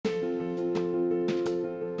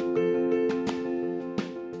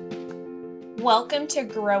Welcome to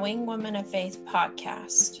Growing Women of Faith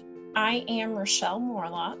podcast. I am Rochelle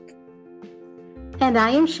Morlock. And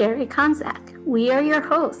I am Sherry Konzak. We are your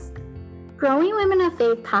hosts. Growing Women of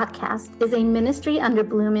Faith podcast is a ministry under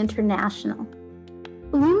Bloom International.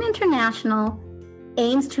 Bloom International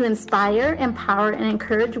aims to inspire, empower, and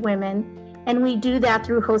encourage women, and we do that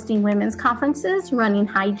through hosting women's conferences, running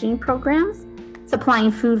hygiene programs,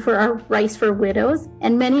 supplying food for our Rice for Widows,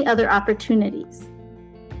 and many other opportunities.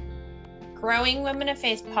 Growing Women of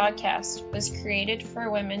Faith podcast was created for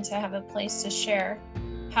women to have a place to share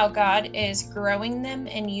how God is growing them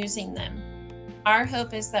and using them. Our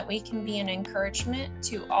hope is that we can be an encouragement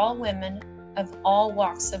to all women of all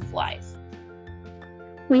walks of life.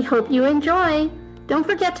 We hope you enjoy. Don't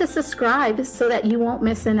forget to subscribe so that you won't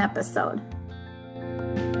miss an episode.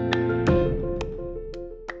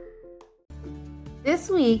 This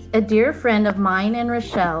week, a dear friend of mine and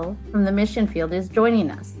Rochelle from the mission field is joining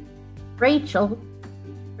us. Rachel,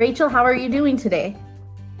 how are you doing today?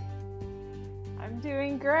 I'm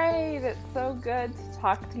doing great. It's so good to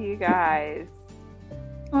talk to you guys.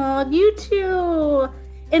 Oh, you too.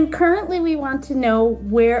 And currently we want to know,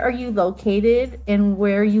 where are you located and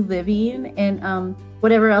where are you living, and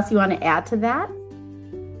whatever else you want to add to that.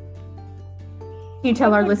 Can you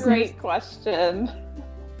tell our listeners? Great question.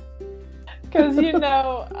 Because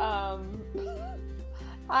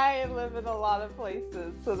I live in a lot of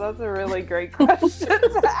places, so that's a really great question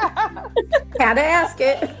to ask. Had to ask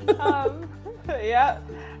it. Yeah,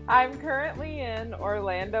 I'm currently in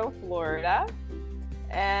Orlando, Florida,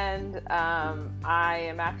 and I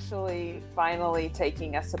am actually finally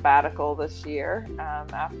taking a sabbatical this year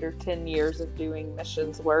after 10 years of doing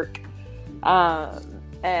missions work.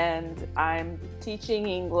 And I'm teaching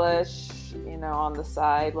English, on the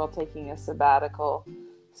side while taking a sabbatical.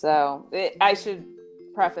 So I should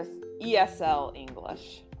preface ESL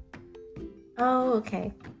English. Oh,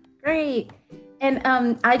 okay. Great. And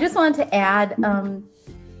I just wanted to add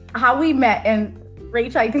how we met. And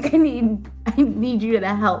Rach, I think I need you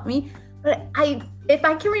to help me. But if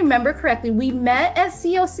I can remember correctly, we met at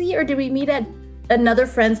COC, or did we meet at another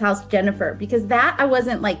friend's house, Jennifer? Because that I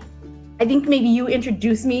wasn't like, I think maybe you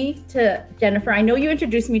introduced me to Jennifer. I know you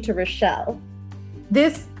introduced me to Rochelle.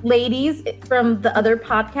 This ladies from the other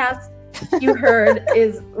podcast you heard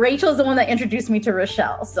is Rachel's the one that introduced me to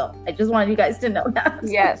Rochelle. So I just wanted you guys to know that.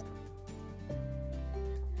 Yes.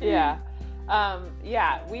 Yeah.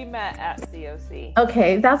 We met at COC.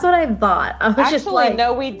 Okay, that's what I thought. I was Actually, just like,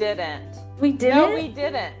 no, we didn't. We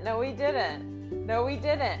didn't? No, we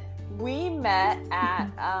didn't. We met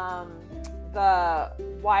at the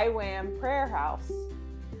YWAM prayer house.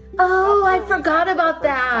 Oh, I forgot about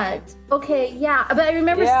that. Okay, yeah. But I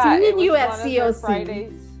remember seeing you at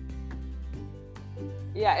COC.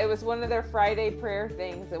 Yeah, it was one of their Friday prayer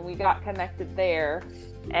things, and we got connected there.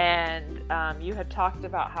 And you had talked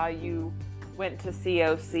about how you went to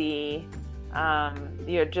COC.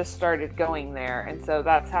 You had just started going there, and so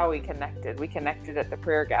that's how we connected. We connected at the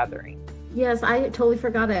prayer gathering. Yes, I totally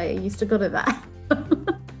forgot I used to go to that.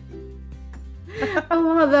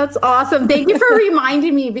 Oh, that's awesome. Thank you for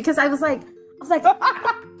reminding me, because I was like,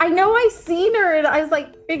 I know I've seen her, and I was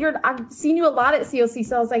like, figured I've seen you a lot at COC.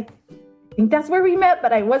 So I was like, I think that's where we met,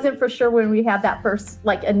 but I wasn't for sure when we had that first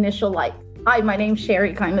initial hi, my name's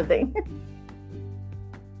Sherry kind of thing.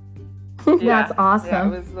 Yeah, that's awesome. Yeah,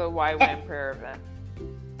 it was the YWAM prayer event.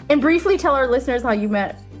 And briefly tell our listeners how you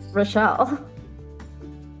met Rochelle.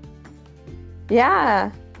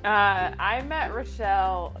 Yeah. I met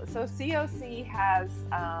Rochelle. So COC has,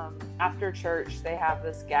 after church, they have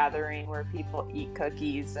this gathering where people eat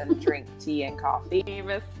cookies and drink tea and coffee.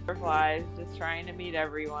 Famous butterflies, just trying to meet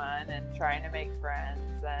everyone and trying to make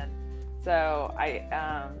friends. And so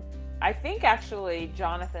I think actually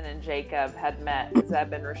Jonathan and Jacob had met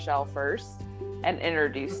Zeb and Rochelle first and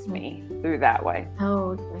introduced me through that way.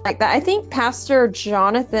 Oh, Like that. I think Pastor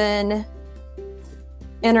Jonathan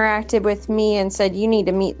interacted with me and said, you need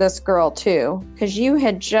to meet this girl too, because you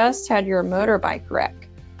had just had your motorbike wreck.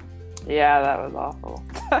 Yeah, that was awful.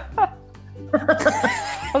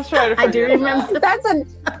 I was trying to I do remember. That's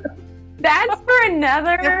for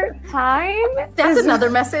another time. That's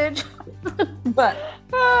another message. But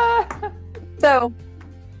so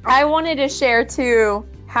I wanted to share too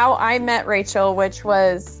how I met Rachel, which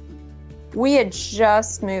was, we had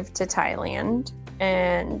just moved to Thailand.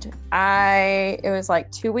 And it was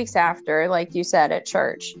 2 weeks after, like you said, at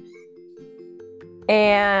church.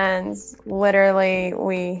 And literally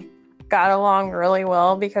we got along really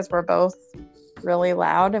well because we're both really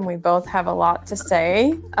loud and we both have a lot to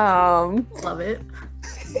say. Love it.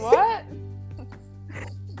 What?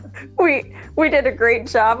 we did a great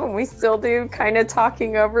job, and we still do, kind of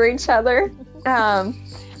talking over each other.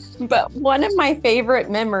 But one of my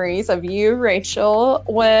favorite memories of you, Rachel,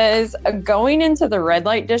 was going into the red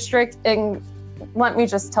light district. And let me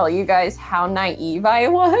just tell you guys how naive I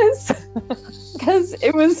was, because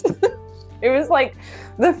it was like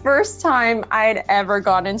the first time I'd ever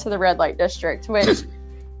gone into the red light district, which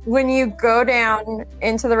when you go down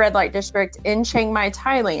into the red light district in Chiang Mai,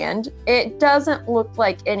 Thailand, it doesn't look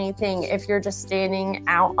like anything if you're just standing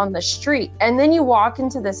out on the street. And then you walk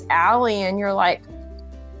into this alley and you're like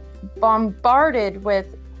bombarded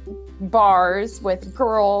with bars, with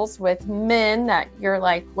girls, with men that you're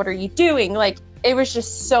like, what are you doing? Like, it was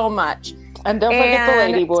just so much. And don't forget the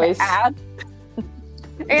lady boys.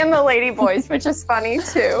 And the lady boys, which is funny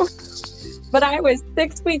too. But I was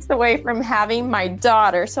 6 weeks away from having my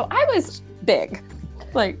daughter, so I was big.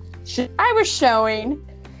 Like, I was showing.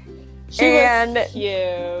 She was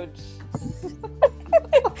huge.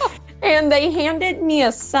 And they handed me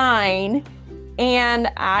a sign,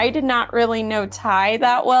 and I did not really know Thai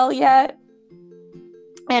that well yet.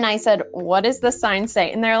 And I said, what does the sign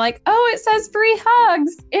say? And they're like, oh, it says free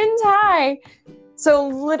hugs in Thai. So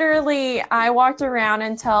literally, I walked around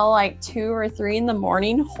until like 2 or 3 in the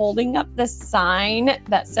morning holding up the sign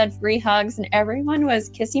that said free hugs, and everyone was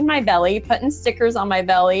kissing my belly, putting stickers on my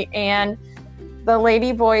belly, and the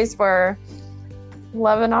lady boys were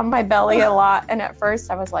loving on my belly a lot. And at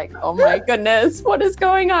first I was like, oh my goodness, what is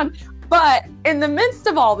going on? But in the midst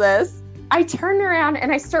of all this, I turn around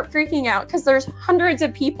and I start freaking out because there's hundreds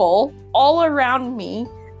of people all around me.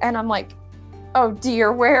 And I'm like, oh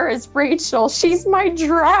dear, where is Rachel? She's my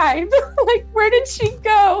drive. Like, where did she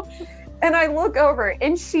go? And I look over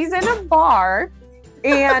and she's in a bar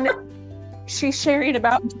and she's sharing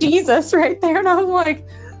about Jesus right there. And I'm like,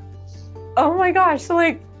 oh my gosh,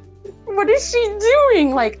 like, what is she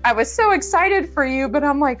doing? Like, I was so excited for you, but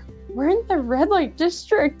I'm like, we're in the red light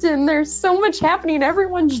district and there's so much happening.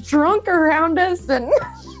 Everyone's drunk around us. And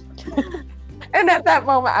and at that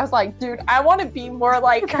moment, I was like, dude, I want to be more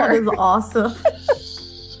like her. That is awesome.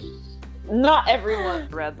 Not everyone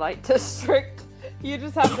red light district. You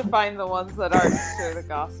just have to find the ones that are to share the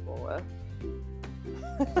gospel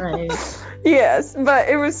with. Right. Yes, but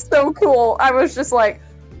it was so cool. I was just like,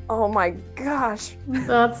 oh my gosh.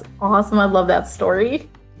 That's awesome. I love that story.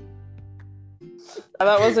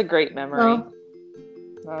 That was a great memory. Well,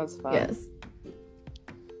 that was fun. yes.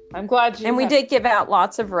 I'm glad you. And we did give out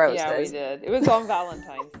lots of roses. Yeah, we did. It was on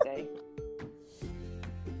Valentine's Day.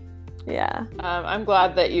 Yeah. I'm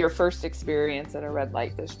glad that your first experience in a red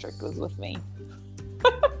light district was with me.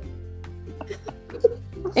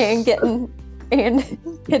 And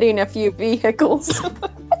hitting a few vehicles.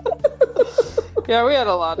 Yeah, we had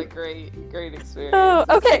a lot of great experiences. Oh,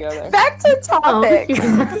 okay. Together. Back to topic.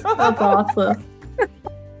 Oh, that's awesome.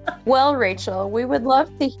 Well, Rachel, we would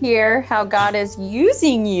love to hear how God is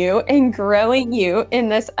using you and growing you in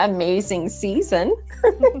this amazing season.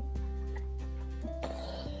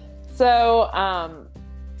 So,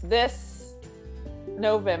 this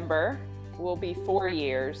November will be 4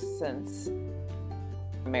 years since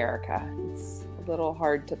America. It's a little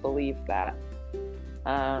hard to believe that.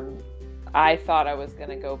 I thought I was going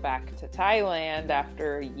to go back to Thailand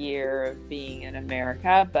after a year of being in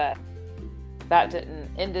America, but that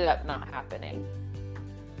ended up not happening.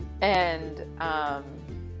 And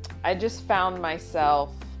I just found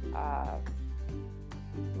myself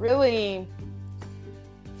really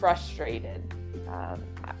frustrated.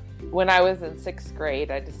 When I was in 6th grade,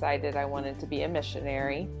 I decided I wanted to be a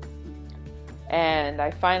missionary. And I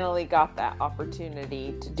finally got that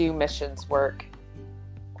opportunity to do missions work.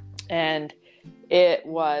 And it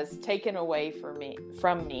was taken away from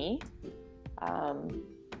me.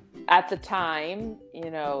 At the time,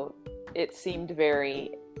 it seemed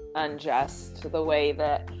very unjust the way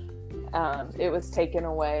that it was taken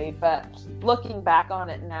away. But looking back on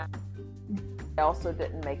it now, I also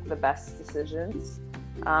didn't make the best decisions.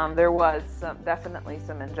 There was definitely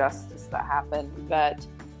some injustice that happened, but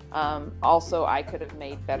also I could have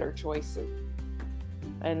made better choices.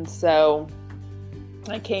 And so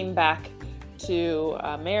I came back to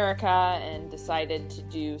America and decided to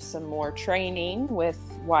do some more training with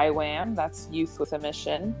YWAM, that's Youth with a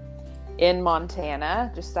Mission, in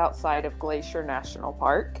Montana, just outside of Glacier National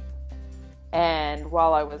Park. And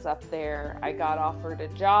while I was up there, I got offered a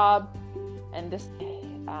job, and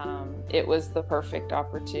it was the perfect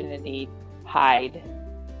opportunity to hide.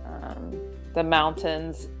 The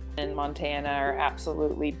mountains in Montana are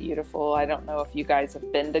absolutely beautiful. I don't know if you guys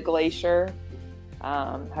have been to Glacier.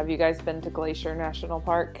 Have you guys been to Glacier National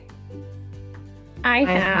Park? I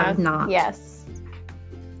have not. Yes.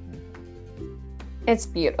 It's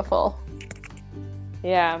beautiful.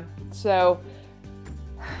 Yeah. So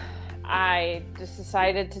I just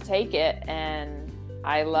decided to take it, and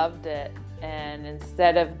I loved it. And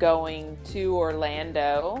instead of going to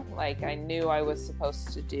Orlando, like I knew I was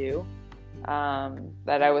supposed to do,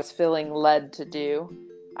 that I was feeling led to do,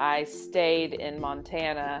 I stayed in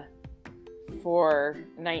Montana for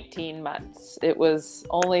 19 months. It was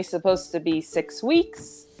only supposed to be 6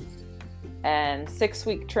 weeks, and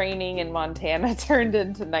 6-week training in Montana turned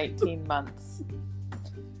into 19 months.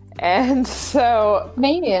 And so,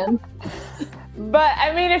 Man. but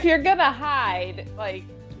I mean, if you're gonna hide, like,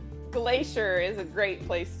 Glacier is a great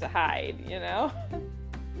place to hide, you know?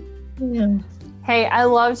 Yeah. Hey, I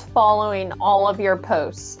loved following all of your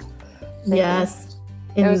posts. Yes.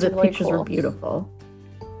 It And was the really pictures cool. were beautiful.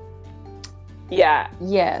 Yeah.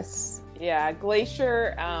 Yes. Yeah.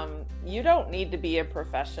 Glacier, you don't need to be a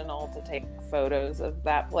professional to take photos of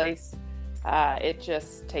that place. It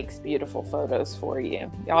just takes beautiful photos for you.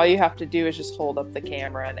 All you have to do is just hold up the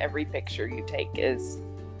camera, and every picture you take is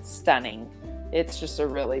stunning. It's just a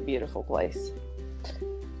really beautiful place.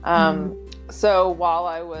 So while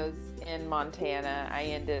I was in Montana, I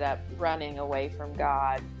ended up running away from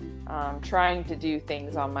God, trying to do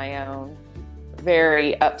things on my own,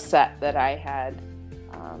 very upset that I had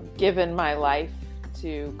given my life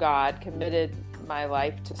to God, committed my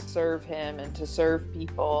life to serve Him and to serve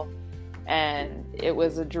people. And it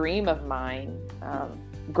was a dream of mine.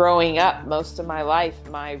 Growing up most of my life,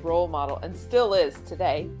 my role model, and still is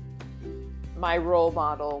today, my role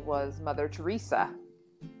model was Mother Teresa.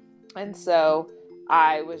 And so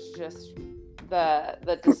I was just,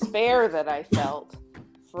 the despair that I felt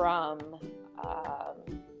from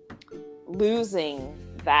losing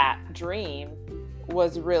that dream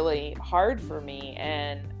was really hard for me.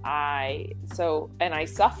 And I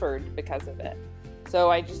suffered because of it. So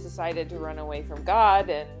I just decided to run away from God.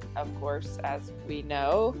 And of course, as we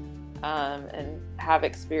know, and have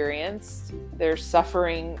experienced, there's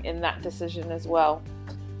suffering in that decision as well.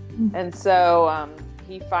 And so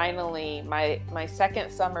he finally, my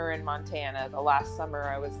second summer in Montana, the last summer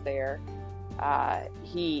I was there,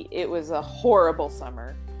 it was a horrible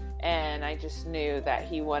summer. And I just knew that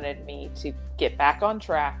he wanted me to get back on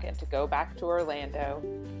track and to go back to Orlando.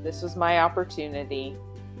 This was my opportunity.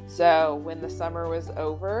 So when the summer was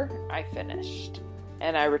over, I finished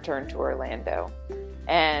and I returned to Orlando.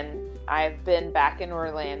 And I've been back in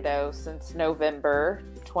Orlando since November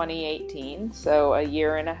 2018, so a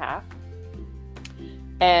year and a half.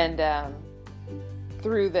 And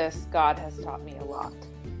through this, God has taught me a lot.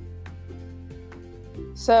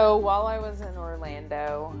 So while I was in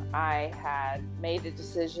Orlando, I had made a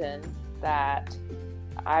decision that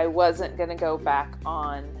I wasn't going to go back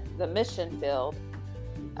on the mission field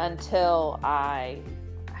until I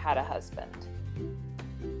had a husband.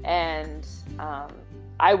 And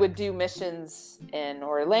I would do missions in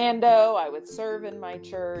Orlando. I would serve in my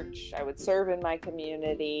church. I would serve in my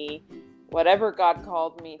community. Whatever God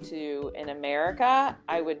called me to in America,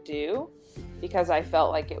 I would do because I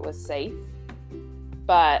felt like it was safe.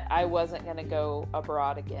 But I wasn't going to go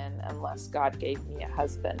abroad again unless God gave me a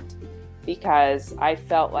husband, because I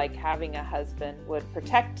felt like having a husband would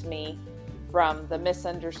protect me from the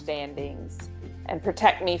misunderstandings and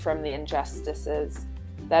protect me from the injustices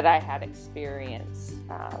that I had experienced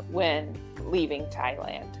when leaving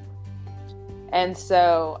Thailand. And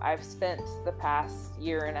so I've spent the past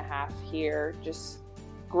year and a half here just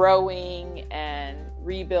growing and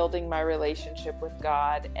rebuilding my relationship with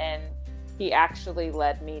God. And He actually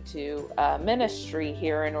led me to a ministry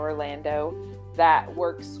here in Orlando that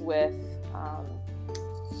works with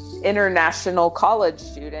international college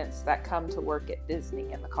students that come to work at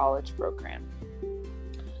Disney in the college program.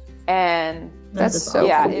 And That's so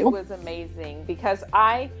yeah, cool. It was amazing because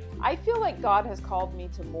I feel like God has called me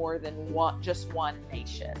to more than just one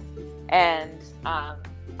nation. And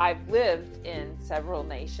I've lived in several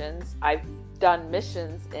nations. I've done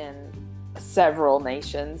missions in several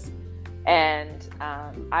nations. And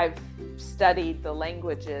I've studied the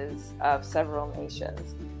languages of several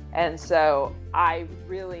nations. And so I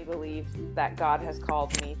really believe that God has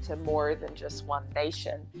called me to more than just one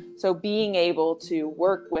nation. So being able to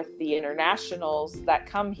work with the internationals that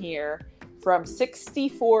come here from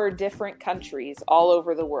 64 different countries all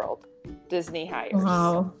over the world, Disney hires.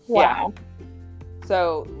 Wow. Yeah.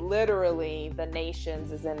 So literally the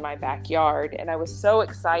nations is in my backyard. And I was so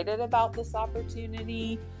excited about this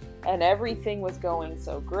opportunity. And everything was going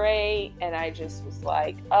so great. And I just was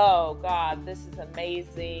like, oh God, this is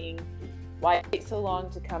amazing. Why take so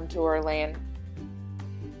long to come to Orlando?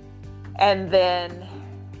 And then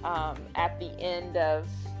at the end of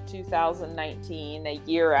 2019, a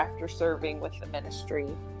year after serving with the ministry,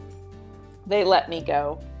 they let me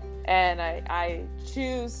go. And I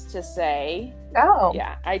choose to say,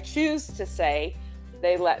 I choose to say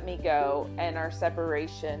they let me go. And our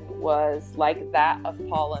separation was like that of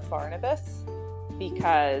Paul and Barnabas,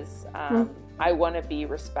 because I want to be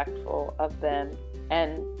respectful of them.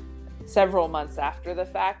 And several months after the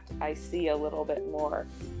fact, I see a little bit more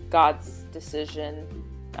God's decision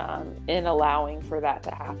in allowing for that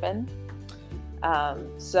to happen.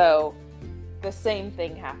 So the same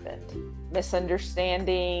thing happened.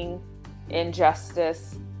 Misunderstanding,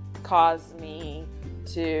 injustice caused me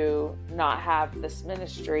to not have this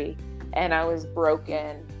ministry, and I was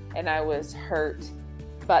broken and I was hurt.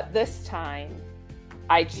 But this time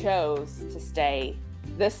I chose to stay.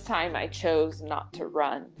 This time I chose not to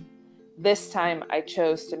run. This time I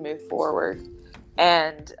chose to move forward.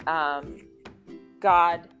 And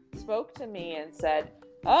God spoke to me and said,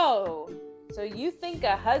 "Oh, so you think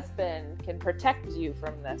a husband can protect you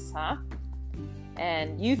from this, huh?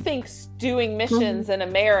 And you think doing missions in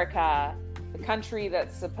America, the country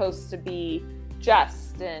that's supposed to be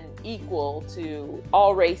just and equal to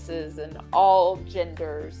all races and all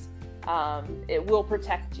genders, it will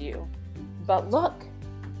protect you. But look,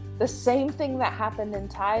 the same thing that happened in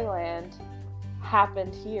Thailand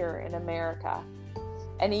happened here in America."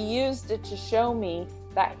 And he used it to show me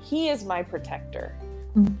that he is my protector.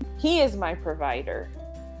 He is my provider.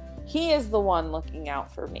 He is the one looking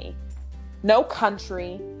out for me. No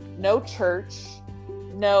country, no church,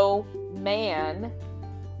 no man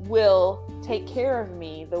will take care of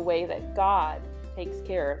me the way that God takes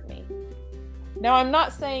care of me. Now, I'm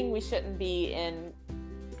not saying we shouldn't be in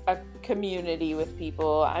a community with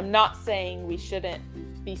people. I'm not saying we shouldn't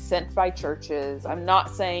be sent by churches. I'm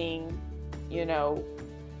not saying,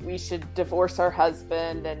 we should divorce our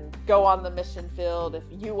husband and go on the mission field if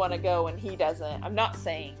you want to go and he doesn't. I'm not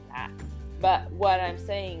saying that. But what I'm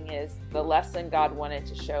saying is the lesson God wanted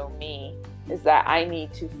to show me is that I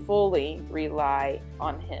need to fully rely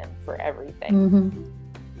on him for everything.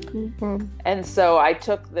 And so I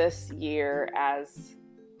took this year as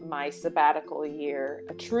my sabbatical year,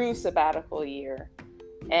 a true sabbatical year,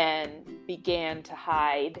 and began to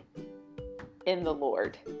hide in the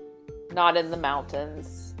Lord, not in the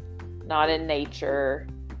mountains, not in nature,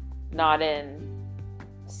 not in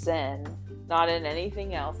sin, not in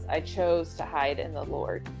anything else. I chose to hide in the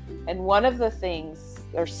Lord. And one of the things,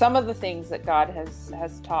 or some of the things that God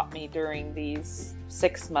has taught me during these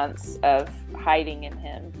 6 months of hiding in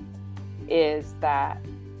him is that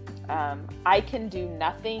I can do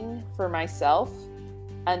nothing for myself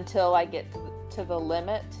until I get to the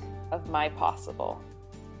limit of my possible.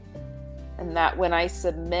 And that when I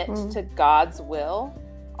submit to God's will,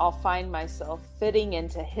 I'll find myself fitting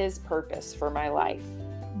into his purpose for my life.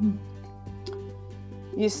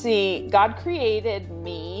 You see, God created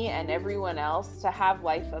me and everyone else to have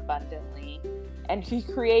life abundantly, and he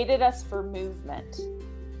created us for movement.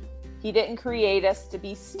 He didn't create us to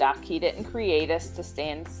be stuck. He didn't create us to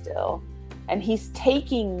stand still. And he's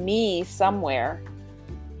taking me somewhere.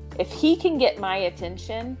 If he can get my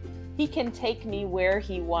attention, he can take me where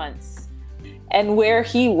he wants. And where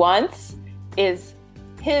he wants is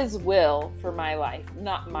his will for my life,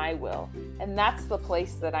 not my will. And that's the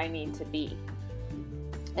place that I need to be.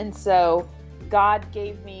 And so God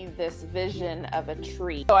gave me this vision of a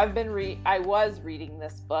tree. So I was reading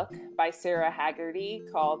this book by Sarah Haggerty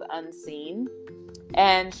called Unseen,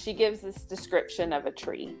 and she gives this description of a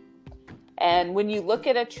tree. And when you look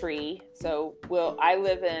at a tree, I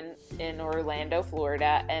live in Orlando,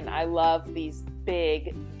 Florida, and I love these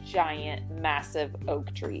big, giant, massive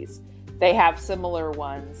oak trees. They have similar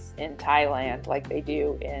ones in Thailand like they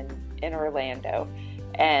do in Orlando,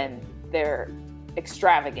 and they're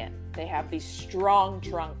extravagant. They have these strong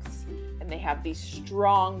trunks and they have these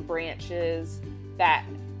strong branches that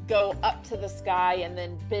go up to the sky and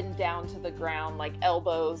then bend down to the ground like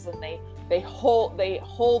elbows, and they hold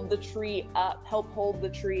the tree up, help hold the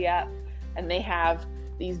tree up, and they have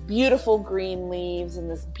these beautiful green leaves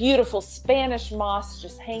and this beautiful Spanish moss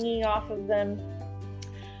just hanging off of them.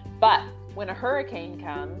 But when a hurricane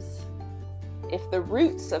comes, if the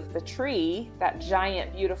roots of the tree, that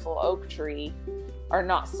giant, beautiful oak tree, are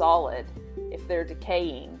not solid, if they're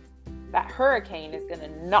decaying, that hurricane is going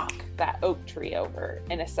to knock that oak tree over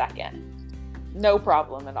in a second. No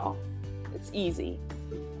problem at all. It's easy.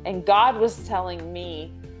 And God was telling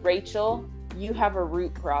me, Rachel, you have a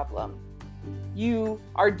root problem. You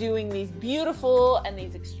are doing these beautiful and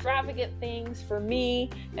these extravagant things for me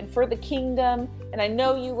and for the kingdom. And I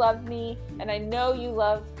know you love me and I know you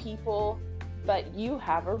love people, but you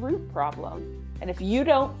have a root problem. And if you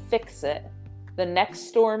don't fix it, the next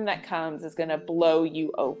storm that comes is going to blow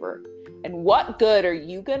you over. And what good are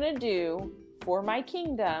you going to do for my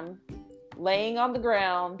kingdom laying on the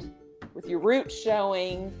ground with your roots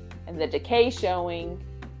showing and the decay showing?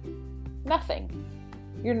 Nothing.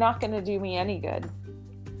 You're not going to do me any good.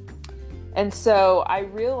 And so I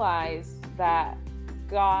realized that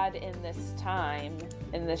God in this time,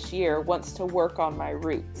 in this year, wants to work on my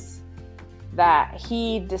roots. That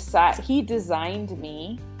he designed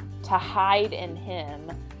me to hide in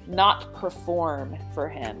him, not perform for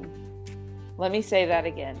him. Let me say that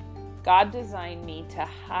again. God designed me to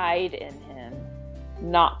hide in him,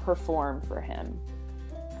 not perform for him.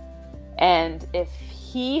 And if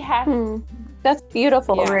he had... That's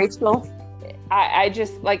beautiful, Yeah. Rachel. I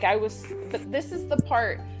just, like, but this is the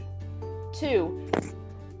part, too.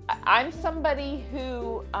 I'm somebody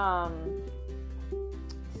who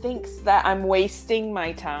thinks that I'm wasting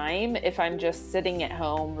my time if I'm just sitting at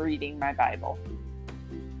home reading my Bible.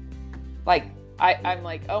 Like, I'm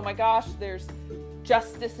like, oh my gosh, there's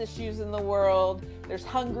justice issues in the world. There's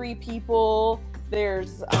hungry people.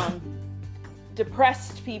 There's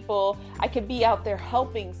depressed people. I could be out there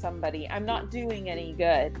helping somebody. I'm not doing any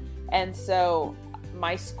good. And so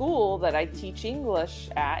my school that I teach English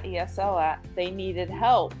at, ESL at, they needed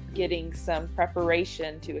help getting some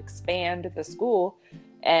preparation to expand the school.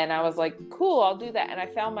 And I was like, cool, I'll do that. And I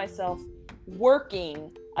found myself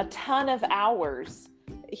working a ton of hours.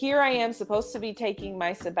 Here I am supposed to be taking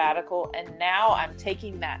my sabbatical, and now I'm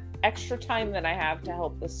taking that extra time that I have to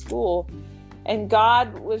help the school. And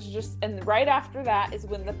God was just, and right after that is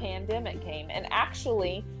when the pandemic came. And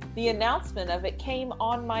actually, the announcement of it came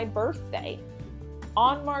on my birthday,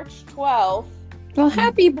 on March 12th. Well,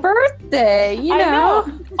 happy birthday, you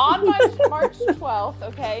know. On March 12th,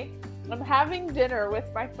 okay, I'm having dinner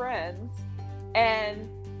with my friends, and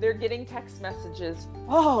they're getting text messages.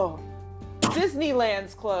 Oh,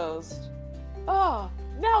 Disneyland's closed. Oh,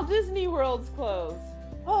 now Disney World's closed.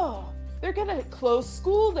 Oh, they're gonna close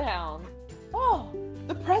school down. Oh,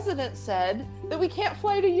 the president said that we can't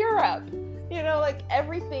fly to Europe. You know, like,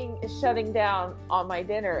 everything is shutting down on my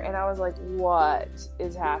dinner. And I was like, what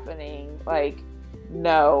is happening? Like,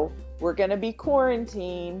 no, we're going to be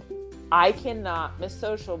quarantined. I cannot, Miss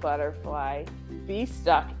Social Butterfly, be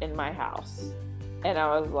stuck in my house. And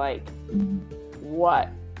I was like, what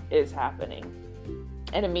is happening?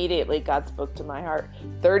 And immediately God spoke to my heart.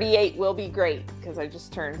 38 will be great, because I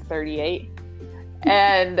just turned 38.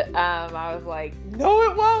 And I was like, no,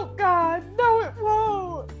 it won't, God. No, it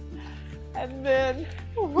won't. And then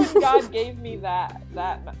when God gave me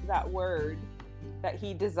that word, that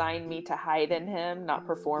he designed me to hide in him, not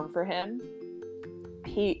perform for him,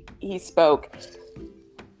 he spoke,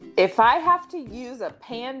 if I have to use a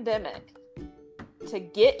pandemic to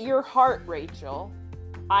get your heart, Rachel,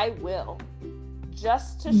 I will,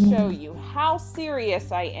 just to show you how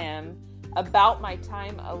serious I am about my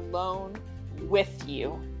time alone with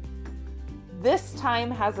you. This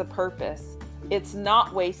time has a purpose. It's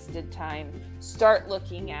not wasted time. Start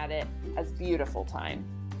looking at it as beautiful time.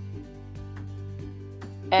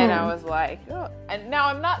 And I was like, oh. And now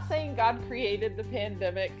I'm not saying God created the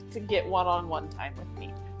pandemic to get one-on-one time with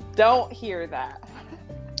me. Don't hear that.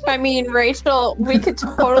 I mean, Rachel, we could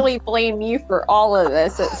totally blame you for all of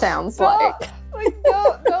this, it sounds like.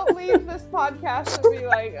 Don't leave this podcast and be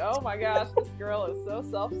like, oh my gosh, this girl is so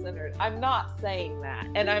self-centered. I'm not saying that.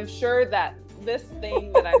 And I'm sure that this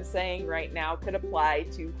thing that I'm saying right now could apply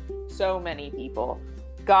to so many people.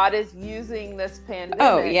 God is using this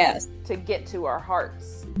pandemic to get to our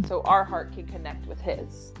hearts, so our heart can connect with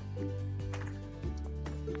his.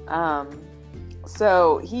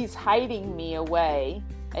 So he's hiding me away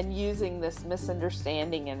and using this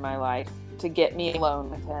misunderstanding in my life to get me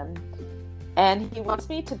alone with him. And he wants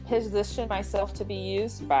me to position myself to be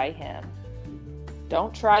used by him.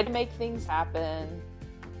 Don't try to make things happen.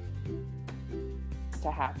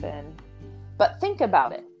 But think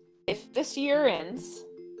about it. If this year ends,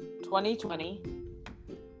 2020,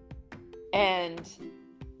 and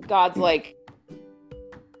God's like,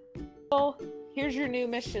 well, here's your new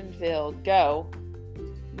mission field, go.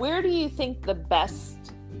 Where do you think the best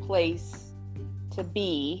place to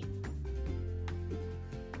be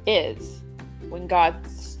is when God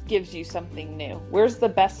gives you something new? Where's the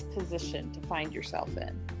best position to find yourself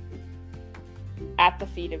in? At the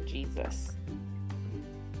feet of Jesus.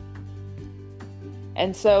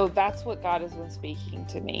 And so that's what God has been speaking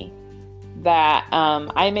to me, that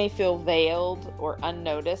I may feel veiled or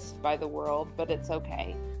unnoticed by the world, but it's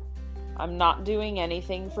okay. I'm not doing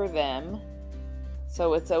anything for them,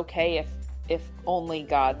 so it's okay if only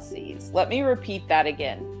God sees. Let me repeat that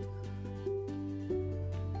again.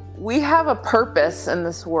 We have a purpose in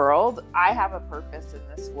this world. I have a purpose in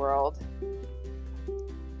this world.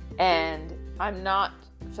 And I'm not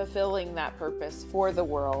fulfilling that purpose for the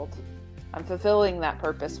world. I'm fulfilling that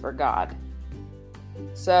purpose for God.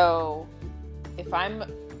 So if I'm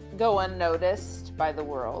go unnoticed by the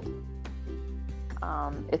world,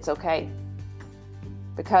 it's okay.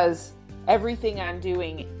 Because everything I'm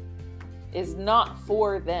doing is not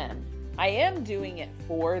for them. I am doing it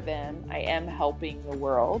for them. I am helping the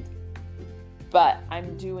world. But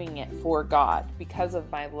I'm doing it for God because of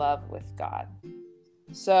my love with God.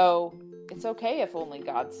 So it's okay if only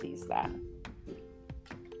God sees that.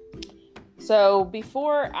 So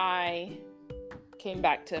before I came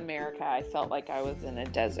back to America, I felt like I was in a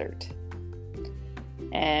desert.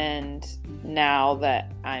 And now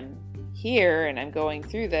that I'm here and I'm going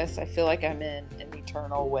through this, I feel like I'm in an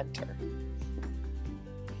eternal winter.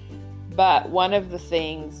 But one of the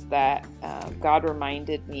things that God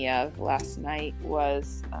reminded me of last night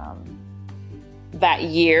was that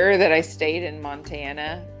year that I stayed in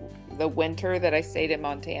Montana, the winter that I stayed in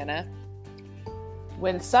Montana.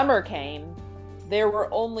 When summer came, there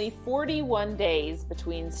were only 41 days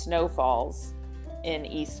between snowfalls in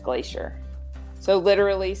East Glacier. So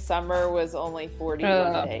literally summer was only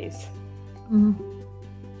 41 days. Mm-hmm.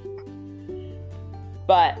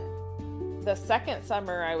 But the second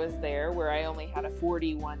summer I was there, where I only had a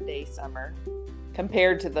 41-day summer,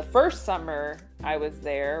 compared to the first summer I was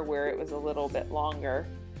there, where it was a little bit longer,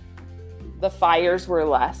 the fires were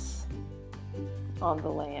less on the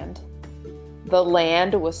land. The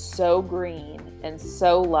land was so green and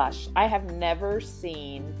so lush. I have never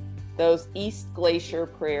seen those East Glacier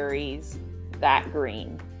prairies that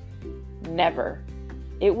green. Never.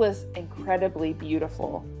 It was incredibly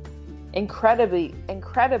beautiful. Incredibly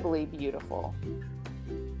beautiful.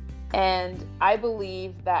 And I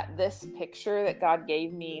believe that this picture that God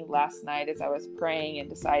gave me last night as I was praying and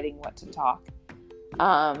deciding what to talk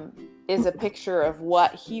is a picture of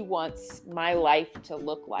what He wants my life to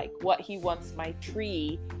look like, what He wants my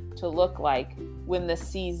tree to look like when the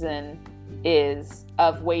season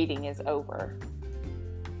of waiting is over.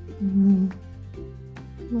 Mm-hmm.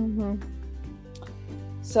 Mm-hmm.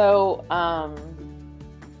 So,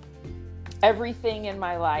 everything in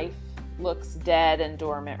my life looks dead and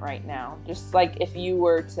dormant right now. Just like if you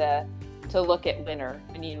were to look at winter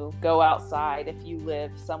and you go outside, if you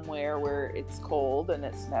live somewhere where it's cold and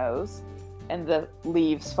it snows and the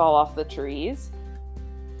leaves fall off the trees,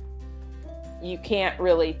 you can't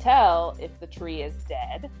really tell if the tree is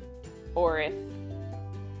dead or if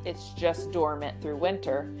it's just dormant through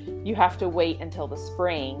winter. You have to wait until the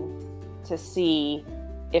spring to see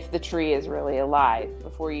if the tree is really alive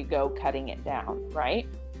before you go cutting it down, right?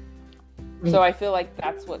 So I feel like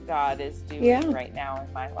that's what God is doing right now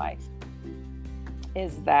in my life,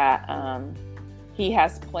 is that He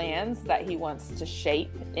has plans that He wants to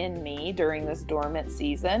shape in me during this dormant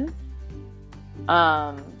season.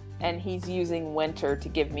 And He's using winter to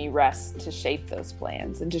give me rest to shape those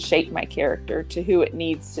plans and to shape my character to who it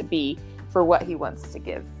needs to be for what He wants to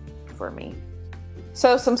give for me.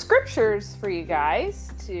 So some scriptures for you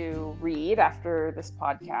guys to read after this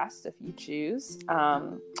podcast, if you choose,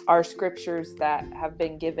 are scriptures that have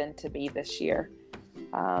been given to me this year.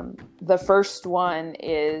 The first one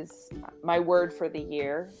is my word for the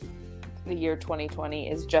year 2020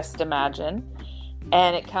 is just imagine.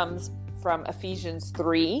 And it comes from Ephesians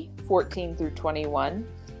 3:14 through 21,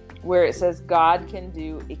 where it says, God can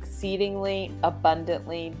do exceedingly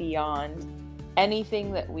abundantly beyond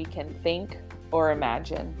anything that we can think or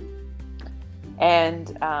imagine.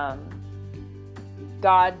 And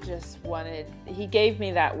God just He gave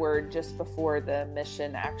me that word just before the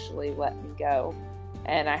mission actually let me go.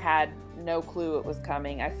 And I had no clue it was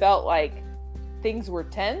coming. I felt like things were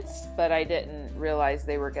tense, but I didn't realize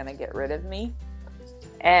they were going to get rid of me.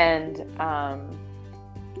 And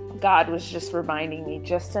God was just reminding me,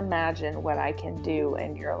 just imagine what I can do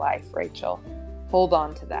in your life, Rachel. Hold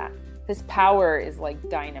on to that. His power is like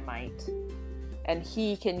dynamite. And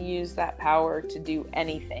He can use that power to do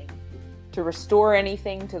anything, to restore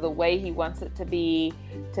anything to the way He wants it to be,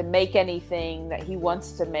 to make anything that He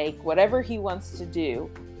wants to make, whatever He wants to do.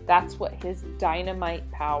 That's what His dynamite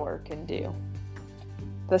power can do.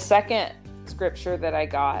 The second scripture that I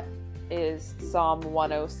got is Psalm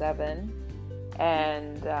 107.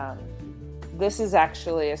 And this is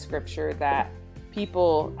actually a scripture that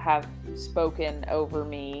people have spoken over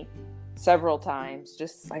me several times.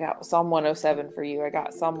 Just, I got Psalm 107 for you. I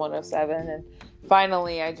got Psalm 107. And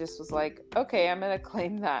finally, I just was like, okay, I'm going to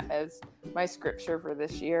claim that as my scripture for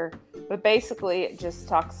this year. But basically it just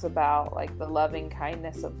talks about like the loving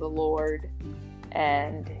kindness of the Lord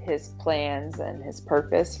and his plans and his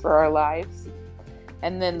purpose for our lives.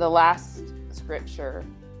 And then the last scripture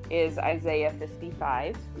is Isaiah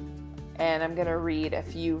 55. And I'm going to read a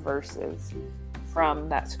few verses from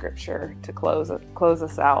that scripture to close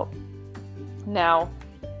us out. Now,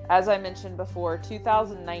 as I mentioned before,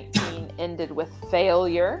 2019 ended with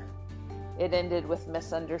failure. It ended with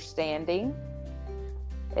misunderstanding.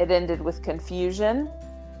 It ended with confusion.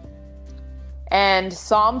 And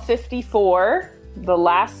Psalm 54, the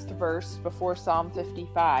last verse before Psalm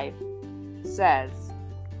 55, says,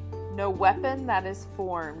 "No weapon that is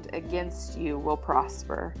formed against you will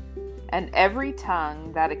prosper, and every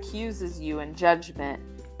tongue that accuses you in judgment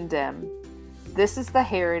condemn. This is the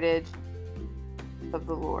heritage of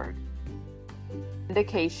the Lord.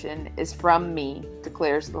 Vindication is from me,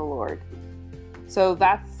 declares the Lord." So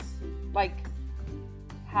that's like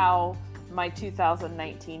how my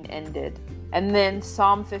 2019 ended. And then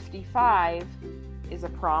Psalm 55 is a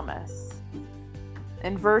promise.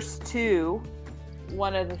 In verse 2,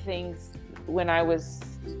 one of the things when I was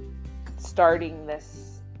starting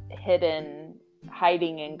this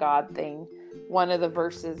hiding in God thing, one of the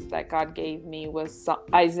verses that God gave me was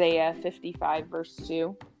Isaiah 55 verse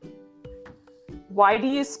 2. "Why do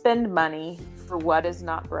you spend money for what is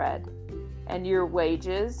not bread, and your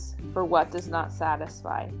wages for what does not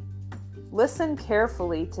satisfy? Listen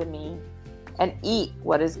carefully to me and eat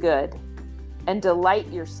what is good, and delight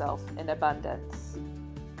yourself in abundance."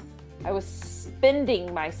 I was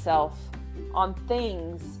spending myself on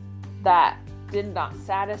things that did not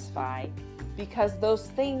satisfy because those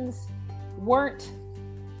things weren't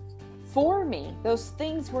for me. Those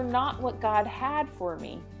things were not what God had for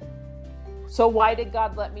me. So why did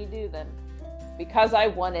God let me do them? Because I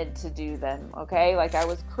wanted to do them, okay? Like I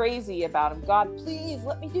was crazy about them. God, please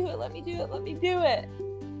let me do it, let me do it, let me do it.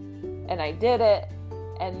 And I did it,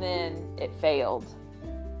 and then it failed,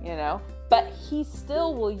 you know? But he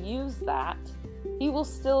still will use that. He will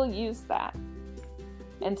still use that.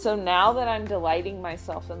 And so now that I'm delighting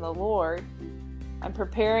myself in the Lord, I'm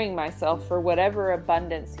preparing myself for whatever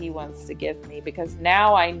abundance he wants to give me, because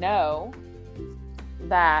now I know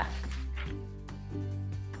that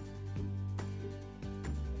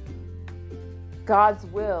God's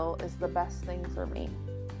will is the best thing for me.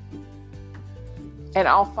 And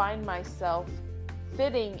I'll find myself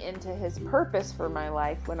fitting into his purpose for my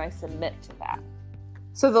life when I submit to that.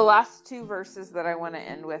 So the last two verses that I want to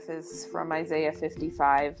end with is from Isaiah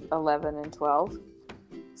 55, 11 and 12.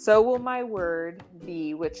 "So will my word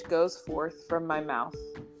be which goes forth from my mouth.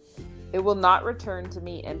 It will not return to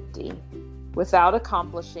me empty, without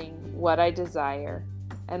accomplishing what I desire,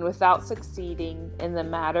 and without succeeding in the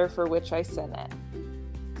matter for which I sent it.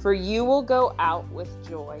 For you will go out with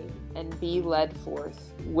joy and be led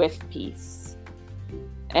forth with peace."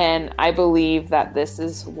 And I believe that this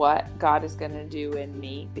is what God is going to do in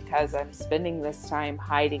me, because I'm spending this time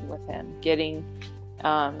hiding with him, getting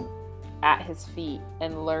at his feet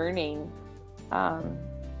and learning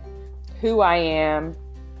who I am,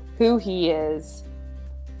 who he is.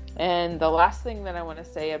 And the last thing that I want to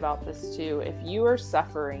say about this too, if you are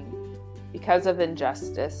suffering because of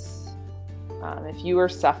injustice, if you are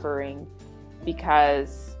suffering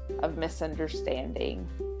because of misunderstanding,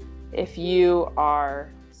 if you are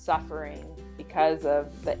suffering because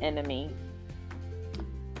of the enemy,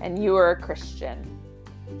 and you are a Christian,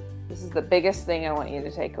 this is the biggest thing I want you to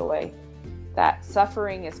take away, that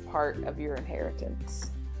suffering is part of your inheritance.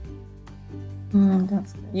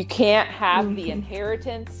 That's good. You can't have the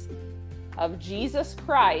inheritance of Jesus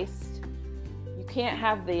Christ. You can't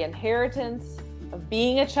have the inheritance of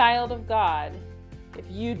being a child of God if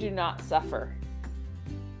you do not suffer.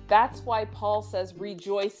 That's why Paul says,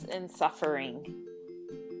 rejoice in suffering.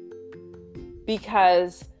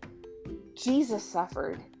 Because Jesus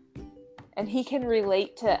suffered, and he can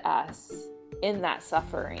relate to us in that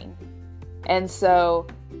suffering. And so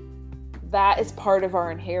that is part of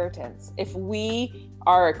our inheritance. If we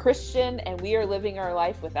are a Christian and we are living our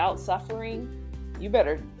life without suffering, you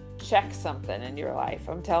better check something in your life.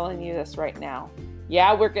 I'm telling you this right now.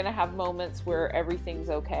 Yeah, we're going to have moments where everything's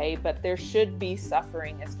okay, but there should be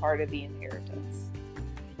suffering as part of the inheritance.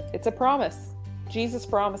 It's a promise. Jesus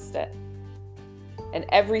promised it. And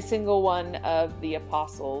every single one of the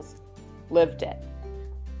apostles lived it.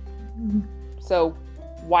 So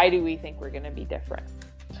why do we think we're going to be different?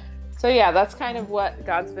 So yeah, that's kind of what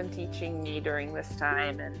God's been teaching me during this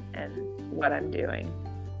time and what I'm doing.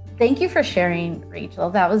 Thank you for sharing, Rachel.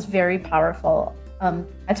 That was very powerful.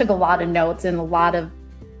 I took a lot of notes, and a lot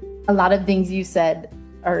of things you said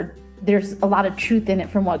are there's a lot of truth in it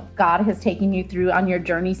from what God has taken you through on your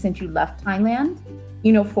journey since you left Thailand,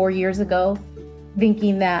 4 years ago,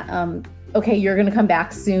 thinking that, okay, you're going to come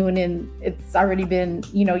back soon. And it's already been,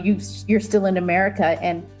 you're still in America.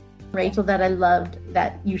 And Rachel, that I loved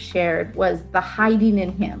that you shared was the hiding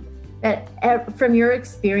in him, that from your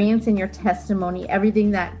experience and your testimony, everything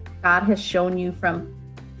that God has shown you from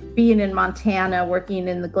being in Montana, working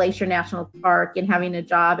in the Glacier National Park and having a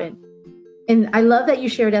job. And I love that you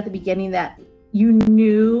shared at the beginning that you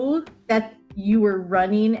knew that you were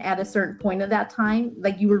running at a certain point of that time,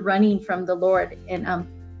 like you were running from the Lord, and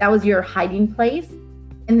that was your hiding place.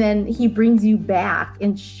 And then he brings you back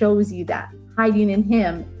and shows you that hiding in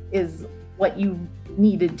him is what you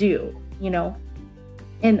need to do,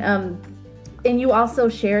 and you also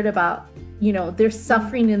shared about, there's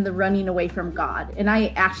suffering in the running away from God. And I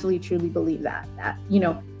actually truly believe that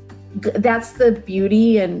that's the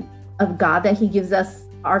beauty of God, that he gives us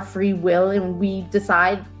our free will, and we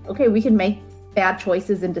decide, okay, we can make bad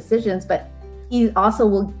choices and decisions, but he also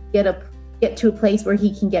will get to a place where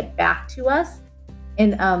he can get back to us.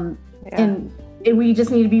 And we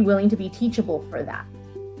just need to be willing to be teachable for that.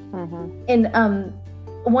 Mm-hmm. And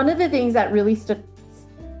one of the things that really stood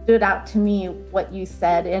out to me, what you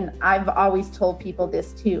said, and I've always told people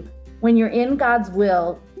this too, when you're in God's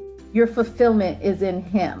will, your fulfillment is in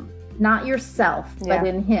him, not yourself, but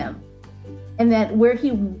in him. And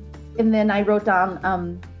then I wrote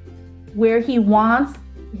down, where he wants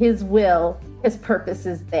his will, his purpose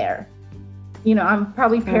is there. I'm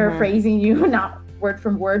probably paraphrasing you, not word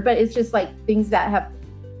from word, but it's just like things that have,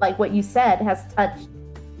 like what you said, has touched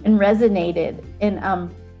and resonated. And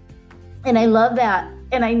I love that.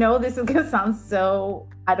 And I know this is going to sound so,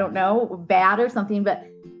 I don't know, bad or something, but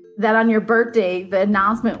that on your birthday, the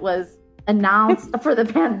announcement was announced for the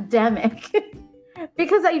pandemic.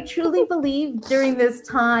 Because I truly believe during this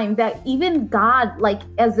time that even God, like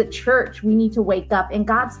as a church, we need to wake up, and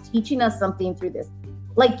God's teaching us something through this.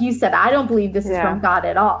 Like you said, I don't believe this is from God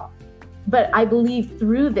at all. But I believe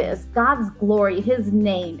through this, God's glory, his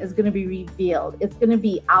name is going to be revealed. It's going to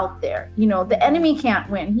be out there. The enemy can't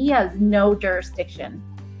win. He has no jurisdiction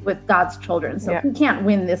with God's children. So he can't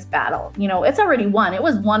win this battle. It's already won. It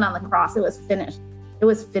was won on the cross. It was finished. It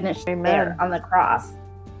was finished there on the cross.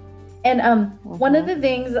 And one of the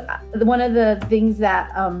things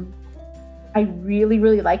that I really,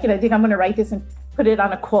 really like, and I think I'm going to write this and put it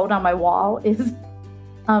on a quote on my wall, is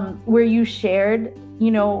where you shared,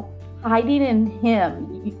 hiding in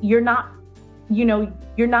him. You're not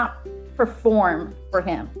perform for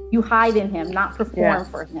him. You hide in him, not perform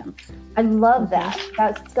for him. I love that.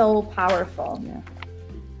 That's so powerful. Yeah.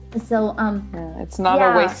 So it's not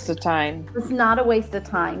a waste of time. It's not a waste of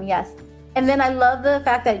time. Yes. And then I love the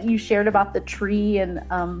fact that you shared about the tree, and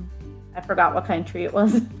I forgot what kind of tree it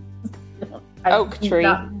was. Oak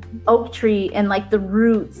tree, and like the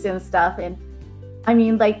roots and stuff. And I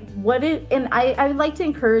mean, like and I would like to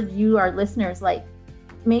encourage you, our listeners, like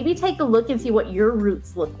maybe take a look and see what your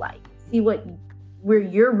roots look like. See where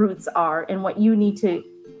your roots are and what you need to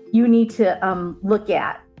look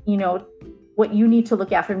at, what you need to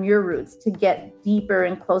look at from your roots to get deeper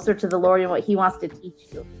and closer to the Lord and what he wants to teach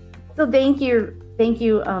you. So thank you,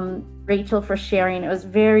 Rachel, for sharing. It was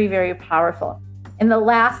very, very powerful. And the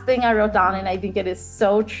last thing I wrote down, and I think it is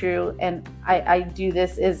so true, and I do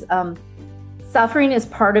this, is suffering is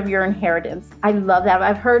part of your inheritance. I love that.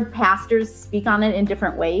 I've heard pastors speak on it in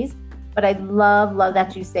different ways, but I love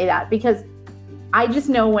that you say that, because I just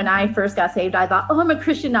know when I first got saved, I thought, I'm a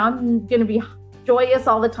Christian now, I'm going to be joyous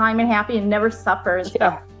all the time and happy and never suffer and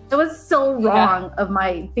stuff. It was so wrong of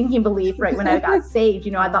my thinking belief right when I got saved.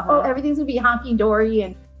 I thought, everything's gonna be honky-dory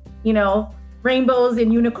and, rainbows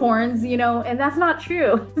and unicorns, and that's not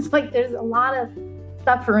true. It's like there's a lot of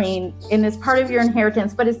suffering, and it's part of your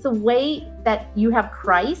inheritance, but it's the way that you have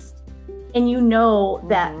Christ, and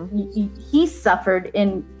that he suffered,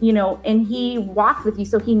 and, and he walked with you,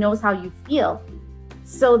 so he knows how you feel.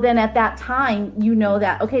 So then at that time,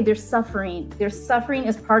 that, okay, there's suffering. Suffering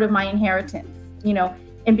is part of my inheritance,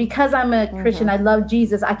 And because I'm a Christian, I love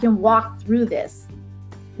Jesus, I can walk through this.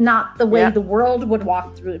 Not the way the world would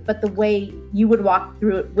walk through it, but the way you would walk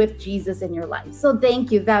through it with Jesus in your life. So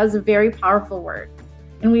thank you. That was a very powerful word.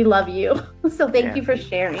 And we love you. So thank you for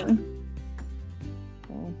sharing.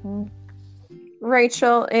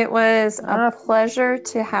 Rachel, it was a pleasure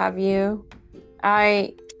to have you.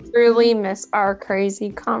 I truly miss our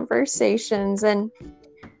crazy conversations and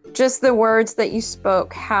just the words that you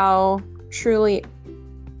spoke, how truly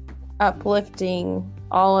uplifting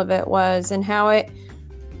all of it was, and how it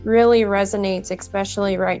really resonates,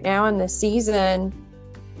 especially right now in the season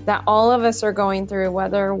that all of us are going through,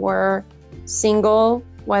 whether we're single,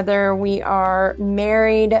 whether we are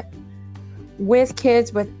married, with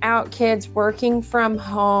kids, without kids, working from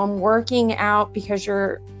home, working out because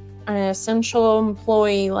you're an essential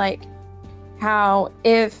employee, like how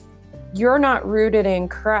if you're not rooted in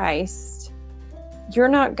Christ, you're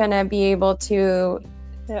not going to be able to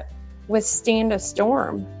withstand a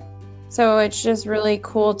storm. So it's just really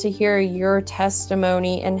cool to hear your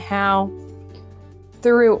testimony and how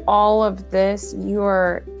through all of this, you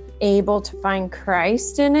are able to find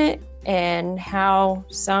Christ in it, and how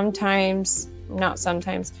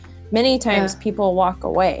many times people walk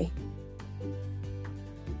away.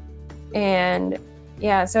 And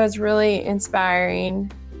yeah, so it's really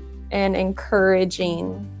inspiring and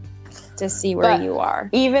encouraging to see where you are.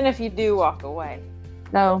 Even if you do walk away.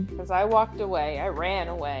 No. Because I walked away, I ran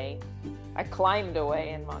away, I climbed away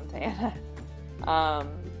in Montana.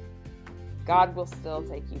 God will still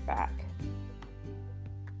take you back.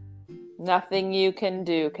 Nothing you can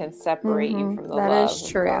do can separate you from the love of God. That is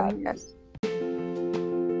true. Yes.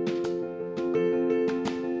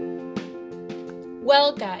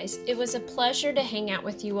 Well, guys, it was a pleasure to hang out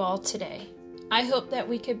with you all today. I hope that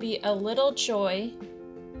we could be a little joy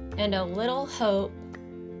and a little hope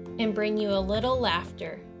and bring you a little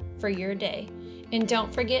laughter for your day. And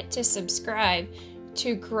don't forget to subscribe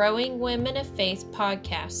to Growing Women of Faith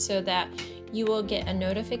podcast so that you will get a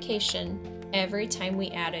notification every time we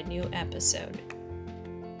add a new episode.